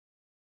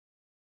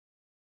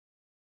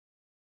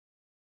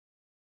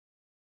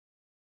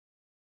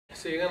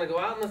So you're going to go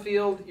out in the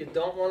field, you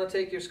don't want to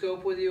take your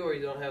scope with you, or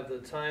you don't have the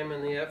time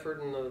and the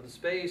effort and the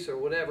space or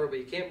whatever, but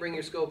you can't bring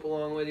your scope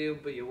along with you,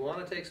 but you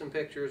want to take some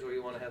pictures, or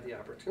you want to have the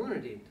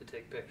opportunity to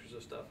take pictures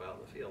of stuff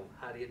out in the field.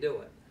 How do you do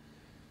it?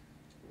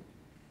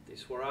 The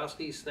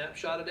SWAROVSKI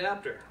snapshot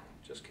adapter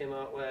just came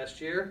out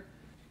last year.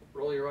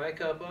 Roll your eye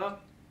cup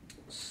up,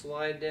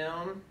 slide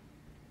down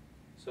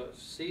so it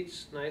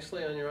seats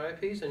nicely on your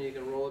eyepiece, and you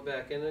can roll it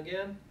back in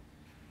again.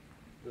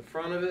 The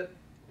front of it,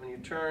 when you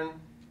turn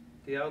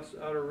the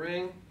outer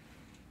ring,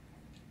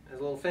 has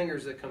little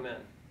fingers that come in.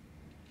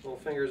 Little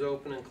fingers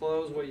open and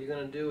close. What you're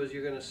going to do is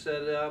you're going to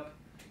set it up,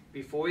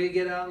 before you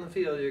get out in the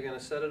field, you're going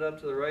to set it up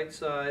to the right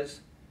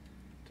size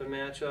to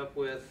match up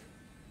with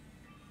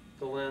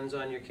the lens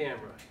on your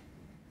camera.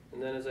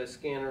 And then as I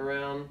scan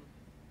around,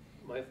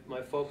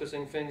 my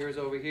focusing finger's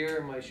over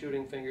here, my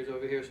shooting finger's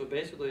over here. So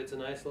basically it's a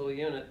nice little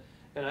unit,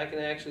 and I can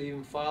actually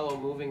even follow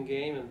moving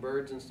game and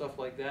birds and stuff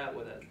like that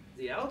with it.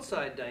 The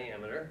outside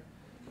diameter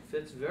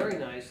fits very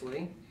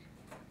nicely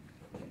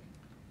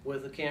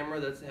with a camera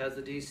that has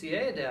the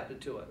DCA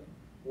adapted to it.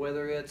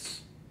 Whether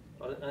it's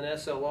an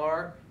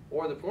SLR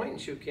or the point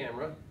and shoot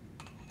camera.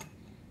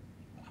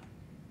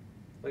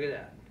 Look at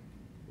that.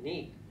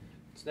 Neat.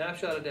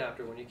 Snapshot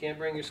adapter. When you can't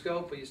bring your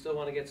scope but you still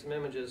want to get some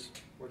images,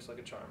 works like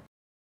a charm.